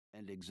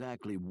and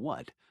exactly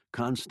what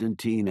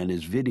Constantine and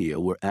his video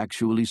were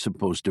actually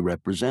supposed to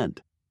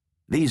represent.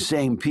 These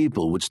same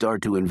people would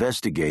start to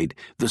investigate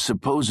the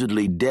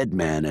supposedly dead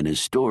man and his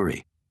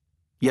story.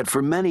 Yet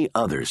for many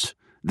others,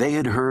 they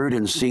had heard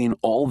and seen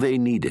all they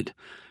needed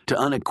to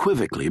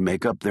unequivocally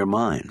make up their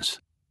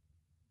minds.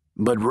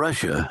 But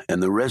Russia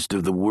and the rest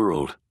of the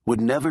world would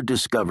never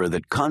discover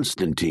that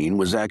Constantine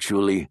was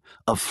actually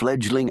a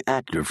fledgling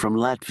actor from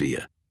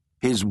Latvia.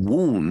 His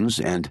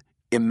wounds and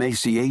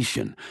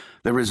emaciation,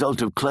 the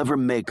result of clever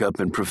makeup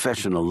and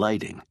professional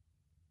lighting.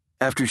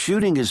 After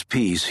shooting his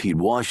piece, he'd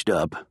washed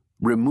up,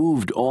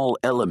 removed all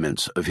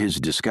elements of his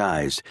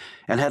disguise,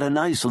 and had a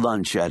nice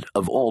lunch at,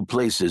 of all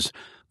places,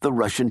 the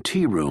Russian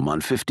Tea Room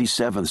on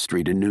 57th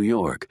Street in New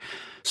York,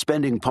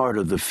 spending part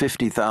of the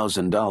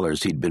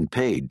 $50,000 he'd been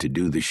paid to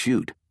do the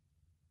shoot.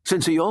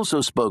 Since he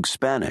also spoke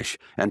Spanish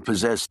and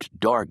possessed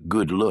dark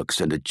good looks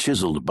and a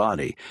chiseled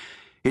body,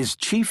 his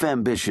chief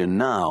ambition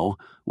now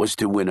was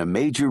to win a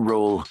major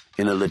role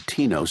in a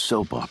Latino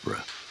soap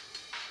opera.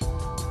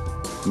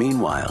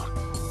 Meanwhile,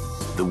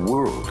 the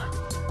world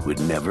would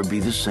never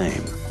be the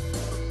same.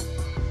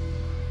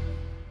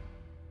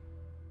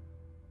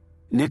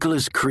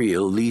 Nicholas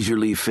Creel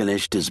leisurely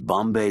finished his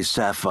Bombay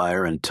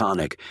Sapphire and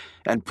tonic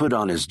and put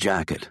on his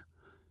jacket.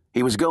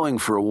 He was going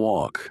for a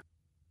walk.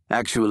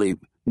 Actually,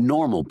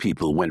 normal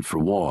people went for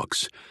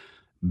walks.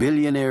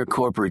 Billionaire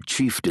corporate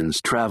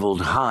chieftains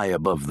traveled high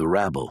above the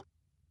rabble.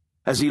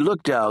 As he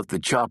looked out the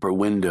chopper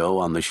window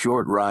on the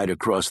short ride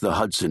across the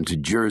Hudson to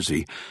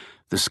Jersey,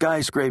 the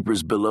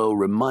skyscrapers below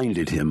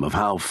reminded him of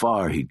how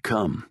far he'd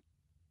come.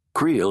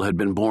 Creel had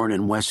been born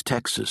in West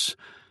Texas,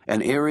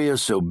 an area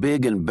so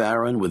big and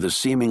barren with a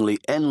seemingly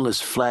endless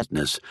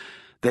flatness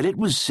that it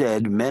was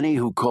said many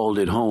who called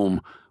it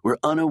home were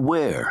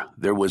unaware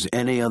there was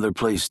any other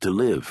place to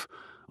live,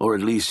 or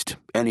at least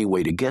any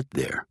way to get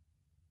there.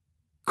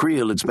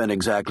 Creel had spent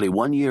exactly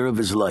 1 year of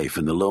his life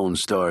in the Lone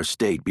Star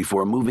State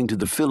before moving to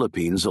the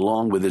Philippines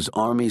along with his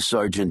Army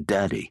Sergeant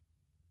Daddy.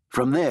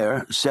 From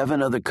there,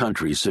 7 other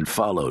countries had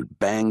followed,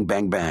 bang,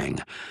 bang, bang,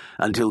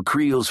 until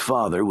Creel's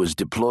father was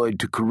deployed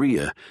to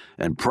Korea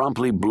and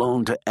promptly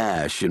blown to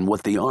ash in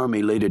what the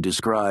Army later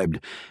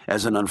described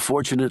as an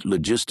unfortunate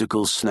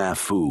logistical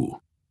snafu.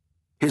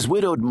 His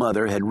widowed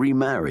mother had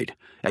remarried,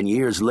 and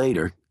years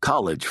later,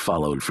 college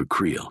followed for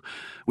Creel,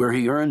 where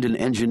he earned an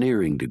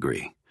engineering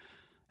degree.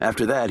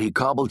 After that, he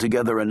cobbled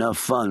together enough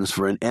funds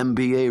for an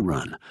MBA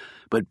run,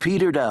 but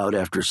petered out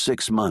after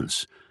 6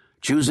 months,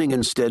 choosing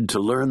instead to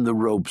learn the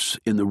ropes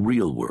in the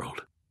real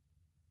world.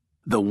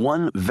 The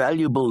one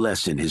valuable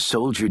lesson his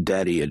soldier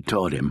daddy had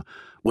taught him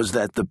was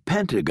that the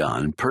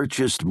Pentagon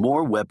purchased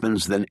more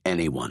weapons than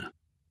anyone,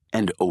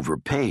 and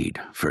overpaid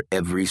for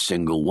every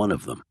single one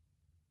of them.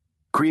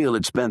 Creel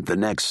had spent the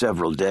next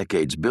several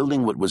decades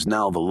building what was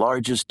now the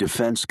largest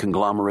defense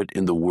conglomerate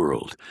in the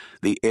world,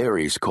 the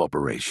Ares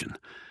Corporation.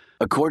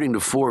 According to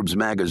Forbes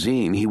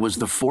magazine, he was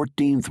the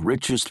 14th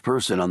richest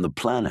person on the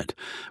planet,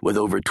 with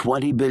over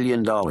 $20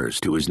 billion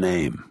to his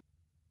name.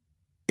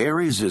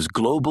 Ares's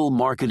global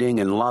marketing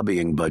and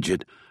lobbying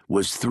budget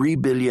was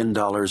 $3 billion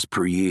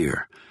per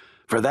year.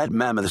 For that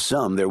mammoth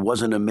sum, there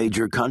wasn't a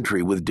major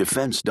country with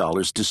defense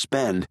dollars to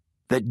spend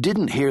that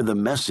didn't hear the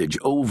message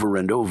over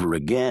and over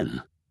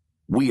again.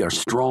 We are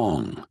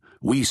strong.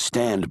 We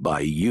stand by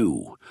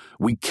you.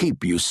 We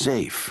keep you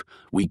safe.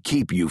 We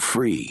keep you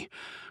free.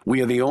 We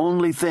are the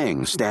only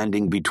thing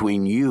standing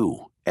between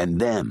you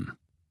and them.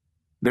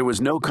 There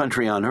was no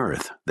country on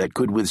Earth that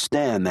could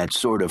withstand that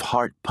sort of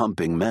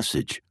heart-pumping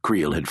message,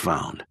 Creel had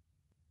found.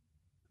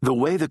 The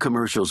way the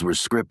commercials were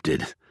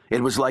scripted,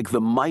 it was like the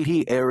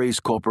mighty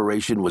Ares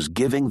Corporation was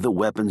giving the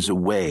weapons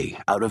away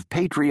out of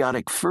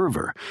patriotic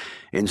fervor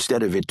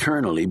instead of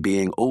eternally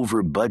being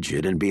over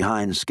budget and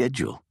behind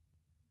schedule.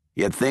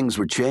 Yet things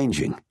were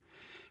changing.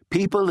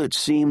 People, it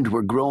seemed,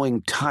 were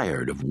growing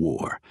tired of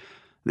war.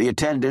 The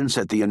attendance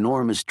at the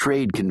enormous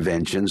trade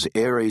conventions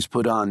Ares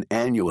put on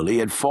annually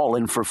had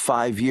fallen for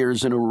 5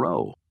 years in a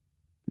row.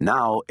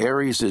 Now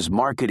Ares's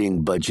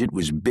marketing budget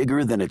was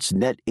bigger than its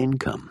net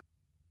income.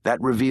 That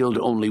revealed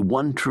only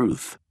one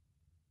truth.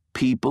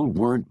 People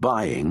weren't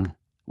buying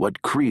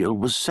what Creel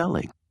was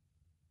selling.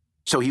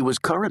 So he was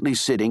currently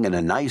sitting in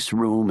a nice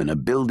room in a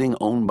building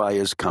owned by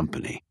his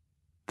company.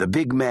 The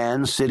big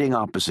man sitting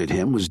opposite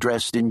him was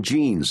dressed in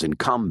jeans and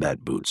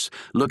combat boots,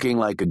 looking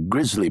like a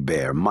grizzly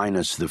bear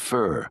minus the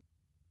fur.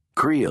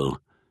 Creel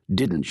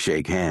didn't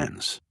shake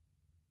hands.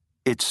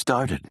 "It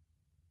started,"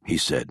 he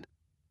said.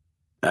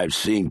 "I've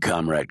seen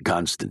Comrade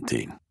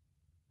Constantine."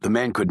 The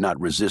man could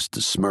not resist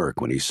a smirk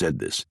when he said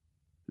this.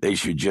 They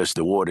should just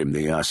award him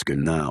the Oscar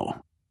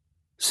now.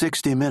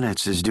 60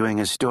 Minutes is doing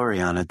a story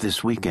on it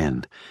this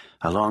weekend,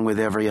 along with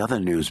every other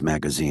news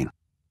magazine.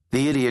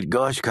 The idiot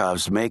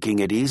Goshkov's making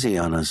it easy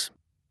on us.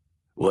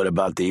 What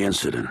about the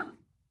incident?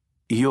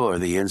 You're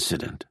the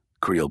incident,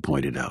 Creel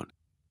pointed out.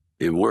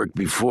 It worked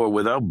before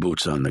without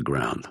boots on the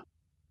ground.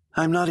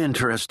 I'm not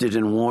interested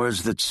in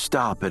wars that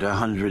stop at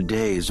 100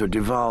 days or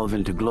devolve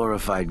into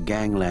glorified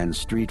gangland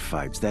street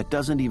fights. That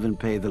doesn't even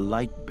pay the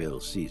light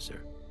bill,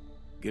 Caesar.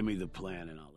 Give me the plan and I'll...